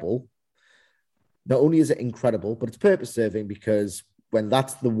incredible. Not only is it incredible, but it's purpose-serving because when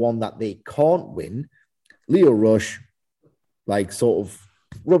that's the one that they can't win, Lio Rush, like, sort of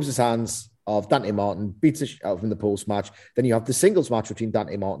rubs his hands of Dante Martin, beats the shit out of him in the post-match. Then you have the singles match between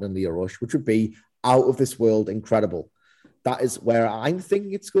Dante Martin and Lio Rush, which would be out of this world incredible. That is where I'm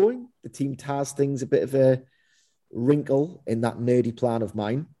thinking it's going. The Team Taz thing's a bit of a wrinkle in that nerdy plan of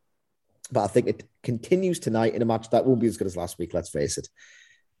mine. But I think it continues tonight in a match that won't be as good as last week, let's face it.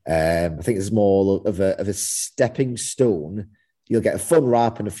 I think it's more of a stepping stone. You'll get a fun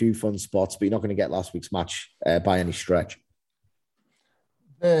rap and a few fun spots, but you're not going to get last week's match by any stretch.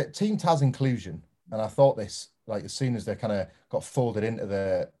 The Team Taz inclusion, and I thought this, like, as soon as they kind of got folded into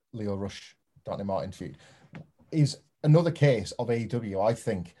the Lio Rush, Dante Martin feud, is another case of AEW, I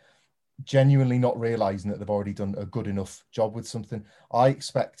think, genuinely not realizing that they've already done a good enough job with something. I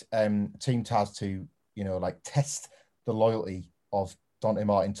expect Team Taz to, you know, like, test the loyalty of Dante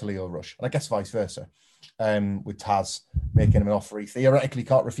Martin to Lio Rush, and I guess vice versa, with Taz making him an offer he theoretically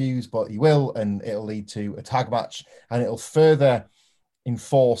can't refuse, but he will, and it'll lead to a tag match, and it'll further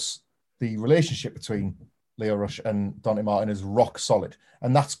enforce the relationship between Lio Rush and Dante Martin is rock solid.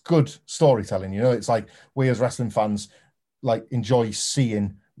 And that's good storytelling. You know, it's like we as wrestling fans, like, enjoy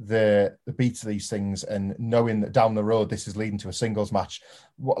seeing the beats of these things and knowing that down the road, this is leading to a singles match.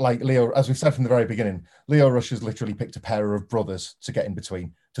 Like Lio, as we said from the very beginning, Lio Rush has literally picked a pair of brothers to get in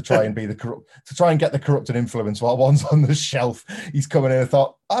between to try and be to try and get the corrupted influence while one's on the shelf. He's coming in and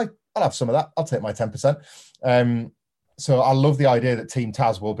thought, I'll have some of that. I'll take my 10%. So I love the idea that Team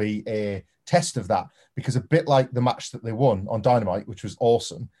Taz will be a test of that, because a bit like the match that they won on Dynamite, which was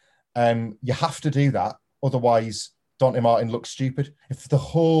awesome, you have to do that. Otherwise, Dante Martin looks stupid. If the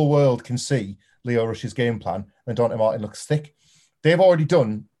whole world can see Lio Rush's game plan, then Dante Martin looks thick. They've already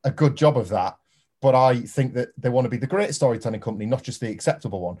done a good job of that, but I think that they want to be the great storytelling company, not just the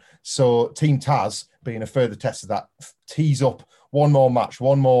acceptable one. So Team Taz, being a further test of that, tease up one more match,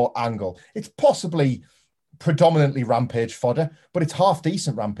 one more angle. It's possibly predominantly Rampage fodder, but it's half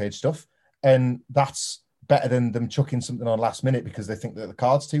decent Rampage stuff. And that's better than them chucking something on last minute because they think that the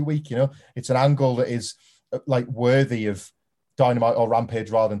card's too weak. You know, it's an angle that is, like, worthy of Dynamite or Rampage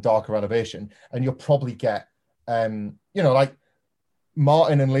rather than Darker Elevation. And you'll probably get, you know, like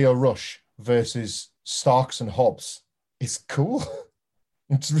Martin and Lio Rush versus Starks and Hobbs. It's cool.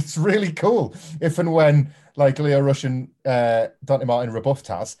 It's really cool. If and when, like, Lio Rush and Dante Martin rebuff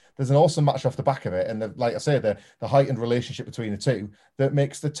Taz, there's an awesome match off the back of it. And like I say, the heightened relationship between the two that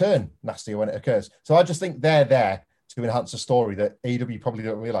makes the turn nastier when it occurs. So I just think they're there to enhance a story that AEW probably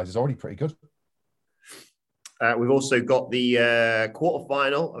don't realize is already pretty good. We've also got the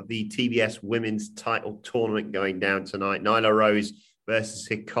quarterfinal of the TBS Women's Title Tournament going down tonight. Nyla Rose versus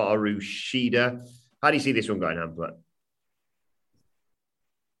Hikaru Shida. How do you see this one going, Hamlet?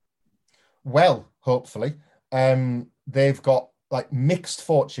 Well, hopefully. They've got, like, mixed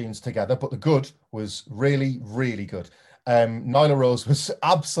fortunes together, but the good was really, really good. Nyla Rose was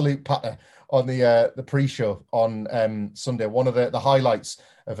absolute patter on the pre-show on Sunday. One of the highlights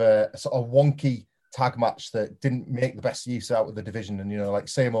of a sort of wonky tag match that didn't make the best use out of the division, and, you know, like,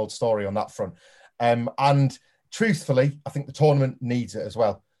 same old story on that front. And truthfully, I think the tournament needs it as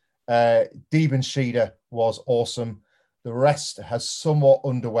well. Deeb and Shida was awesome. The rest has somewhat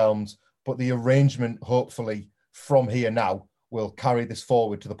underwhelmed, but the arrangement, hopefully, from here now will carry this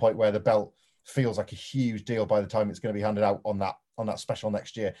forward to the point where the belt feels like a huge deal by the time it's going to be handed out on that special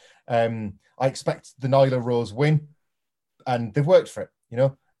next year. I expect the Nyla Rose win, and they've worked for it, you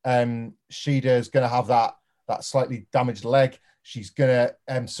know. Shida is going to have that slightly damaged leg. She's going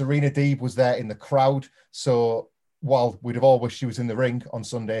to... Serena Deeb was there in the crowd, so while we'd have all wished she was in the ring on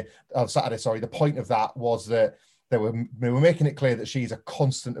Saturday, the point of that was that they were making it clear that she's a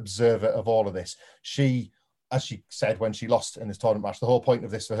constant observer of all of this. She, as she said when she lost in this tournament match, the whole point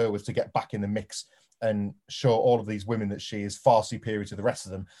of this for her was to get back in the mix and show all of these women that she is far superior to the rest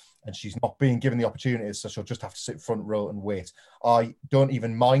of them. And she's not being given the opportunities, so she'll just have to sit front row and wait. I don't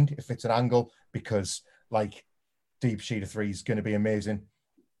even mind if it's an angle, because, like, Deeb Shida 3 is going to be amazing.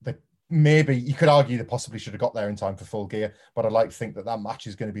 Maybe you could argue they possibly should have got there in time for Full Gear, but I'd like to think that match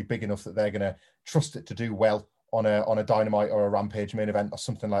is going to be big enough that they're going to trust it to do well on a Dynamite or a Rampage main event or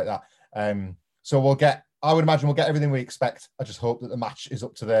something like that. So I would imagine we'll get everything we expect. I just hope that the match is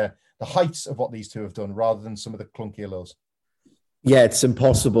up to the heights of what these two have done rather than some of the clunkier lows. Yeah, it's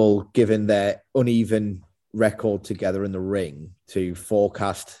impossible given their uneven record together in the ring to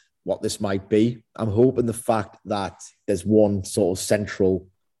forecast what this might be. I'm hoping the fact that there's one sort of central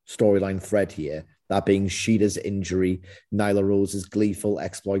storyline thread here, that being Shida's injury, Nyla Rose's gleeful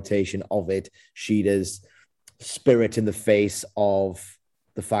exploitation of it, Shida's spirit in the face of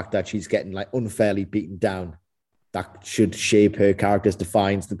the fact that she's getting like unfairly beaten down. That should shape her character's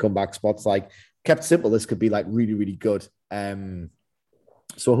defines the comeback spots. Like, kept simple, this could be like really, really good.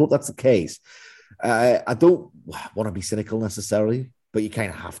 So I hope that's the case. I don't want to be cynical necessarily, but you kind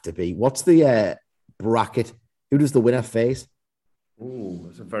of have to be. What's the bracket? Who does the winner face? Oh,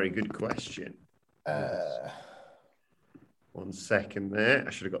 that's a very good question. 1 second there.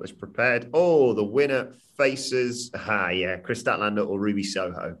 I should have got this prepared. Oh, the winner faces, Chris Statlander or Ruby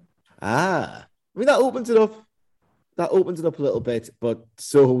Soho. I mean, that opens it up. That opens it up a little bit, but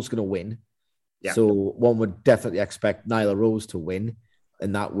Soho's going to win. Yeah. So one would definitely expect Nyla Rose to win,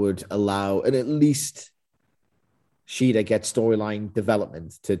 and that would allow, and at least Shida gets storyline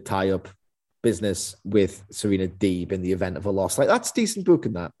development to tie up business with Serena Deeb in the event of a loss. Like, that's decent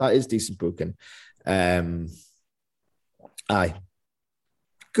booking. That is decent booking. Aye.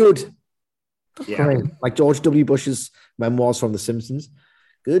 Good. Yeah. Like George W. Bush's memoirs from The Simpsons.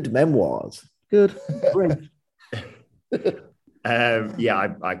 Good memoirs. Good. Great.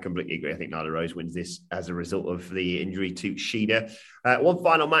 I completely agree. I think Nyla Rose wins this as a result of the injury to Shida. One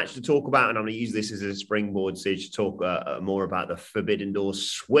final match to talk about, and I'm going to use this as a springboard, Sige, to talk more about the Forbidden Door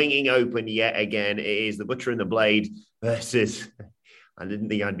swinging open yet again. It is the Butcher and the Blade versus, I didn't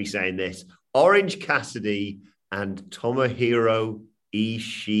think I'd be saying this, Orange Cassidy and Tomohiro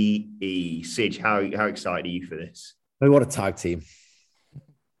Ishii. Sige, how excited are you for this? What a tag team.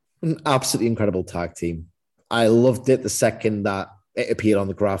 An absolutely incredible tag team. I loved it the second that it appeared on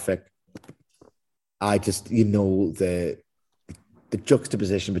the graphic. I just, the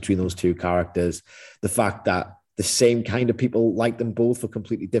juxtaposition between those two characters, the fact that the same kind of people like them both for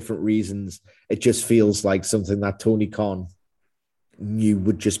completely different reasons, it just feels like something that Tony Khan knew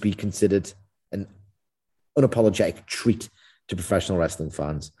would just be considered an unapologetic treat to professional wrestling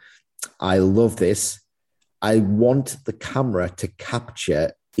fans. I love this. I want the camera to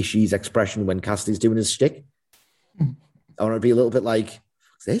capture Ishii's expression when Cassidy's doing his shtick. I want to be a little bit like,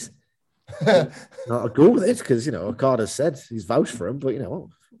 what's this? I'll go with it because, Okada said he's vouched for him, but,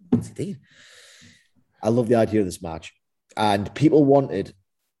 what's he doing? I love the idea of this match. And people wanted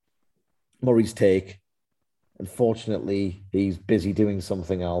Murray's take. Unfortunately, he's busy doing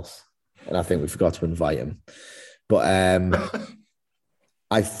something else. And I think we forgot to invite him. But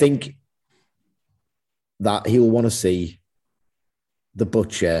I think that he'll want to see the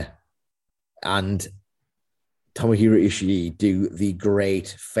Butcher and Tomohiro Ishii do the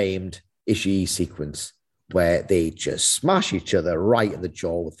great famed Ishii sequence where they just smash each other right in the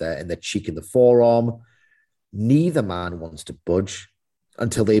jaw with their cheek and the forearm. Neither man wants to budge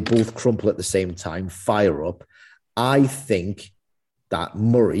until they both crumple at the same time, fire up. I think that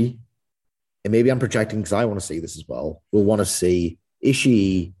Murray, and maybe I'm projecting because I want to see this as well, will want to see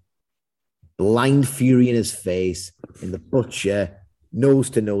Ishii blind fury in his face and the Butcher nose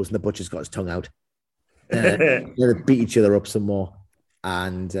to nose, and the Butcher's got his tongue out. They beat each other up some more,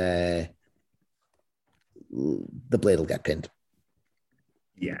 and the Blade will get pinned.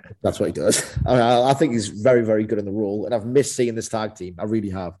 Yeah, that's what he does. I think he's very, very good in the role, and I've missed seeing this tag team. I really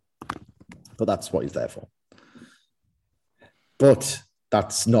have, but that's what he's there for. But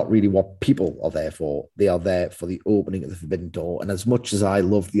that's not really what people are there for. They are there for the opening of the Forbidden Door, and as much as I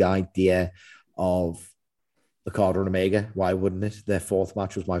love the idea of Okada and Omega, why wouldn't it? Their fourth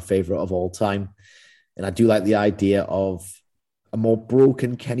match was my favorite of all time. And I do like the idea of a more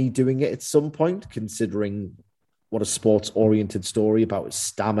broken Kenny doing it at some point, considering what a sports-oriented story about his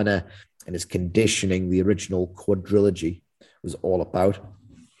stamina and his conditioning the original quadrilogy was all about.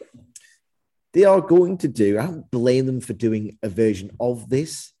 They are going to do, I don't blame them for doing a version of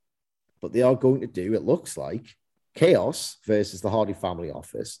this, but they are going to do, it looks like, Chaos versus the Hardy Family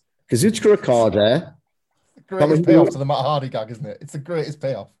Office. Kazuchika Okada. Greatest payoff to the Matt Hardy gag, isn't it? It's the greatest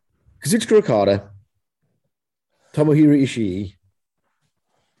payoff. Kazuchika Okada, Tomohiro Ishii,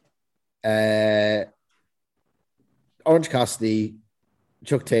 Orange Cassidy,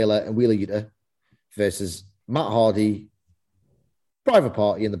 Chuck Taylor, and Wheeler Yuta versus Matt Hardy, Private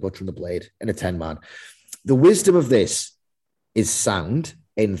Party, and the Butcher and the Blade in a 10-man. The wisdom of this is sound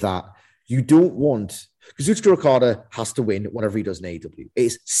in that you don't want... Kazuchika Okada has to win whatever he does in AEW.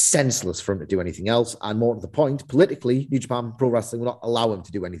 It's senseless for him to do anything else. And more to the point, politically, New Japan Pro Wrestling will not allow him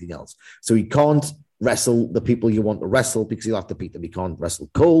to do anything else. So he can't wrestle the people you want to wrestle because you'll have to beat them. You can't wrestle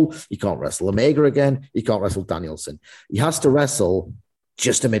Cole. You can't wrestle Omega again. You can't wrestle Danielson. He has to wrestle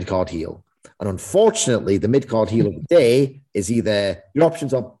just a mid-card heel. And unfortunately, the mid-card heel of the day is either your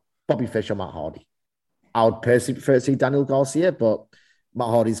options are Bobby Fish or Matt Hardy. I would personally prefer to see Daniel Garcia, but Matt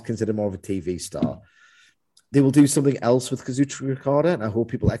Hardy's considered more of a TV star. They will do something else with Kazuchika Okada, and I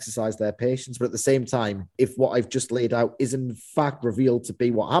hope people exercise their patience. But at the same time, if what I've just laid out is in fact revealed to be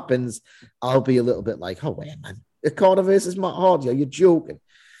what happens, I'll be a little bit like, oh, wait, man. Okada versus Matt Hardy, are you joking?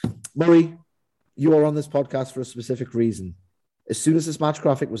 Murray, you are on this podcast for a specific reason. As soon as this match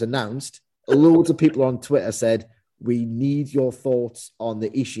graphic was announced, loads of people on Twitter said, we need your thoughts on the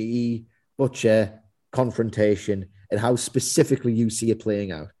Ishii Butcher confrontation and how specifically you see it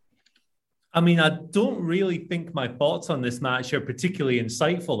playing out. I mean, I don't really think my thoughts on this match are particularly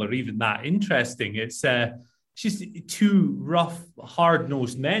insightful or even that interesting. It's just two rough,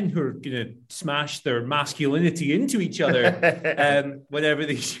 hard-nosed men who are going to smash their masculinity into each other whenever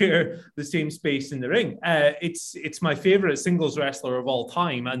they share the same space in the ring. It's my favorite singles wrestler of all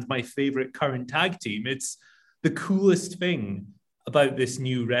time and my favorite current tag team. It's the coolest thing about this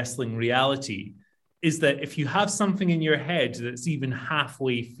new wrestling reality is that if you have something in your head that's even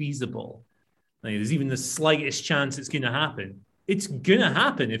halfway feasible, like there's even the slightest chance it's going to happen, it's going to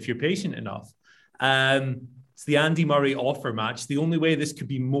happen if you're patient enough. It's the Andy Murray offer match. The only way this could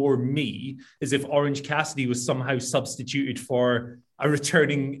be more me is if Orange Cassidy was somehow substituted for a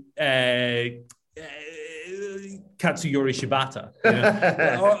returning Katsuyori Shibata, you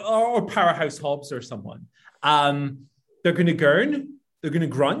know? or Powerhouse Hobbs or someone. They're going to gurn. They're going to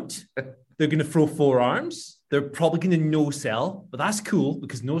grunt. They're going to throw forearms. They're probably going to no-sell, but that's cool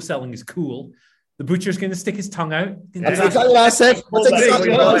because no-selling is cool. The Butcher's going to stick his tongue out. That's exactly what I said.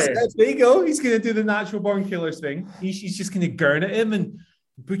 There you go. He's going to do the natural born killers thing. He's just going to gurn at him, and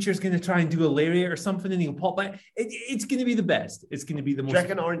Butcher's going to try and do a lariat or something, and he'll pop back. It's going to be the best. It's going to be the most. Do you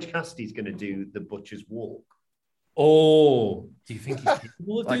reckon Orange Cassidy's going to do the Butcher's walk? Oh, do you think he's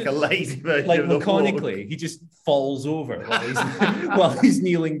capable of like a lazy version like of the mechanically, walk? he just falls over while he's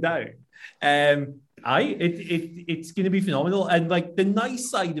kneeling down. It's going to be phenomenal. And like the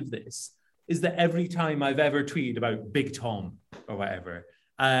nice side of this is that every time I've ever tweeted about Big Tom or whatever,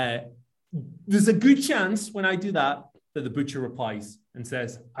 there's a good chance when I do that the Butcher replies and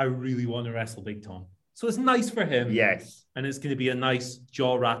says, I really want to wrestle Big Tom. So it's nice for him. Yes. And it's going to be a nice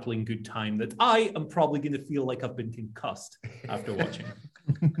jaw-rattling good time that I am probably going to feel like I've been concussed after watching.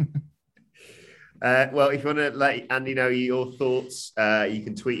 Well, if you want to let Andy know your thoughts, you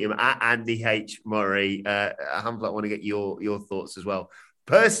can tweet him at Andy H. Murray. Hamlet, I want to get your thoughts as well.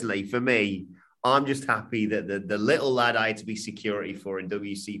 Personally, for me, I'm just happy that the little lad I had to be security for in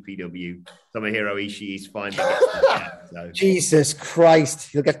WCPW, Tomohiro Ishii, is finally getting there, so. Jesus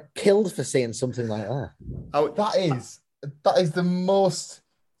Christ, you'll get killed for saying something like that. Oh, that is the most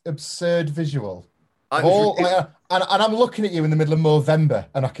absurd visual. And I'm looking at you in the middle of November,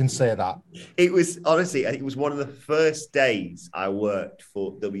 and I can say that. It was, honestly, it was one of the first days I worked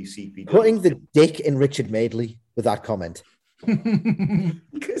for WCPW. Putting the dick in Richard Madeley with that comment.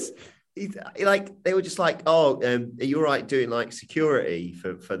 Because they were just like, oh, are you all right doing like security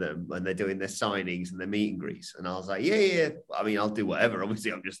for them when they're doing their signings and their meet and greets? And I was like, yeah. I mean, I'll do whatever.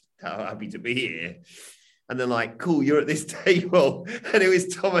 Obviously, I'm just happy to be here. And they're like, cool, you're at this table. And it was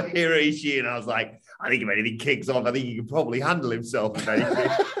Tomohiro Ishii. And I was like, I think if anything kicks off, I think he can probably handle himself. If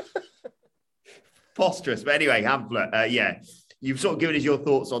anything. Preposterous. But anyway, Hamlet, yeah. You've sort of given us your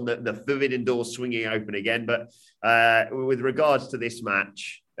thoughts on the forbidden doors swinging open again. But with regards to this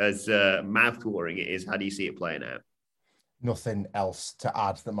match, as mouth-watering it is, how do you see it playing out? Nothing else to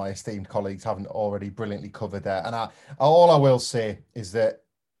add that my esteemed colleagues haven't already brilliantly covered there. And all I will say is that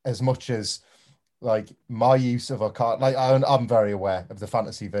as much as like my use of Okada, like I'm very aware of the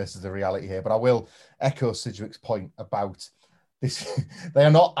fantasy versus the reality here, but I will echo Sidgwick's point about this. They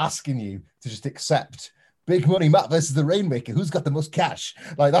are not asking you to just accept big money Matt versus the Rainmaker. Who's got the most cash?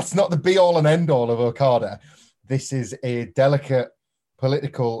 Like that's not the be all and end all of Okada. This is a delicate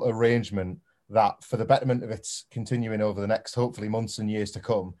political arrangement that for the betterment of its continuing over the next, hopefully months and years to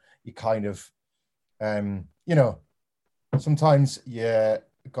come, you kind of, sometimes you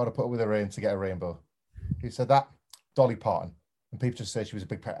got to put up with a rain to get a rainbow. Who said that? Dolly Parton. And people just say she was a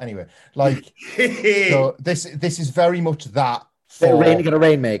big parent. Anyway, like, so this is very much that. For rain to get a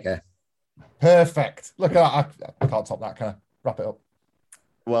Rainmaker. Perfect. Look at that. I can't top that. Can I wrap it up?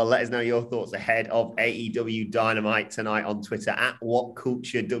 Well, let us know your thoughts ahead of AEW Dynamite tonight on Twitter at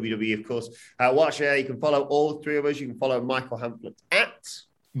WhatCultureWWE, of course. Watch there. You can follow all three of us. You can follow Michael Hamflett at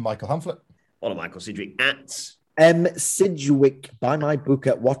Michael Hamflett. Follow Michael Sidgwick at Sidgwick, buy my book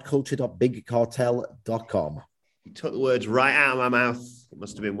at whatculture.bigcartel.com. You took the words right out of my mouth. It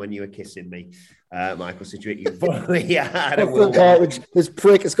must have been when you were kissing me, Michael Sidgwick. You probably had a full partridge. This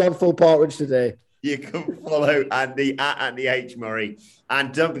prick has gone full partridge today. You can follow Andy at Andy H. Murray.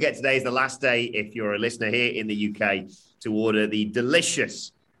 And don't forget, today is the last day, if you're a listener here in the UK, to order the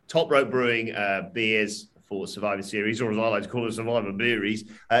delicious Top Rope Brewing beers for Survivor Series, or as I like to call it, Survivor Beeries.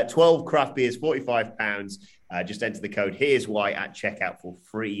 12 craft beers, £45. Just enter the code Here's Why at checkout for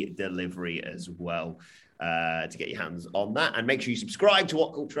free delivery as well. To get your hands on that. And make sure you subscribe to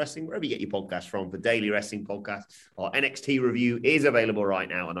What Culture Wrestling, wherever you get your podcast from, for daily wrestling podcasts. Our NXT review is available right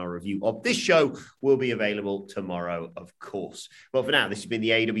now, and our review of this show will be available tomorrow, of course. But for now, this has been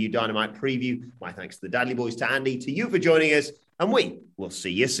the AEW Dynamite preview. My thanks to the Dudley Boys, to Andy, to you for joining us, and we will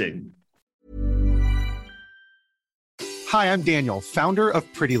see you soon. Hi, I'm Daniel, founder of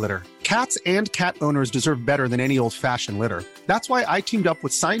Pretty Litter. Cats and cat owners deserve better than any old-fashioned litter. That's why I teamed up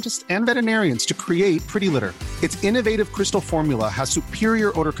with scientists and veterinarians to create Pretty Litter. Its innovative crystal formula has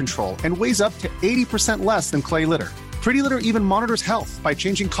superior odor control and weighs up to 80% less than clay litter. Pretty Litter even monitors health by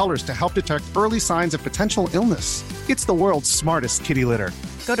changing colors to help detect early signs of potential illness. It's the world's smartest kitty litter.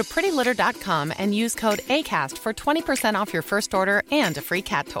 Go to prettylitter.com and use code ACAST for 20% off your first order and a free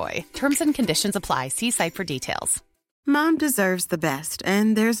cat toy. Terms and conditions apply. See site for details. Mom deserves the best,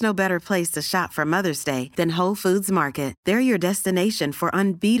 and there's no better place to shop for Mother's Day than Whole Foods Market. They're your destination for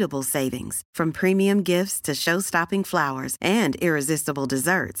unbeatable savings, from premium gifts to show-stopping flowers and irresistible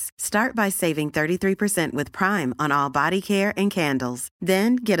desserts. Start by saving 33% with Prime on all body care and candles.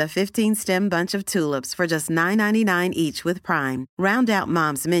 Then get a 15-stem bunch of tulips for just $9.99 each with Prime. Round out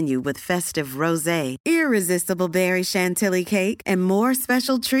Mom's menu with festive rosé, irresistible berry chantilly cake, and more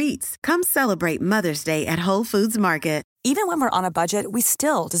special treats. Come celebrate Mother's Day at Whole Foods Market. Even when we're on a budget, we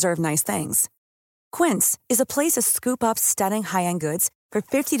still deserve nice things. Quince is a place to scoop up stunning high-end goods for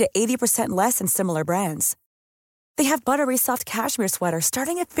 50 to 80% less than similar brands. They have buttery soft cashmere sweaters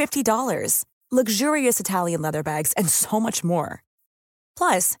starting at $50, luxurious Italian leather bags, and so much more.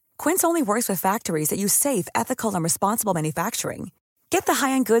 Plus, Quince only works with factories that use safe, ethical, and responsible manufacturing. Get the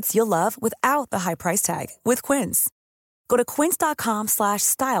high-end goods you'll love without the high price tag with Quince. Go to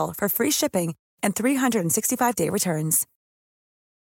quince.com/style for free shipping and 365-day returns.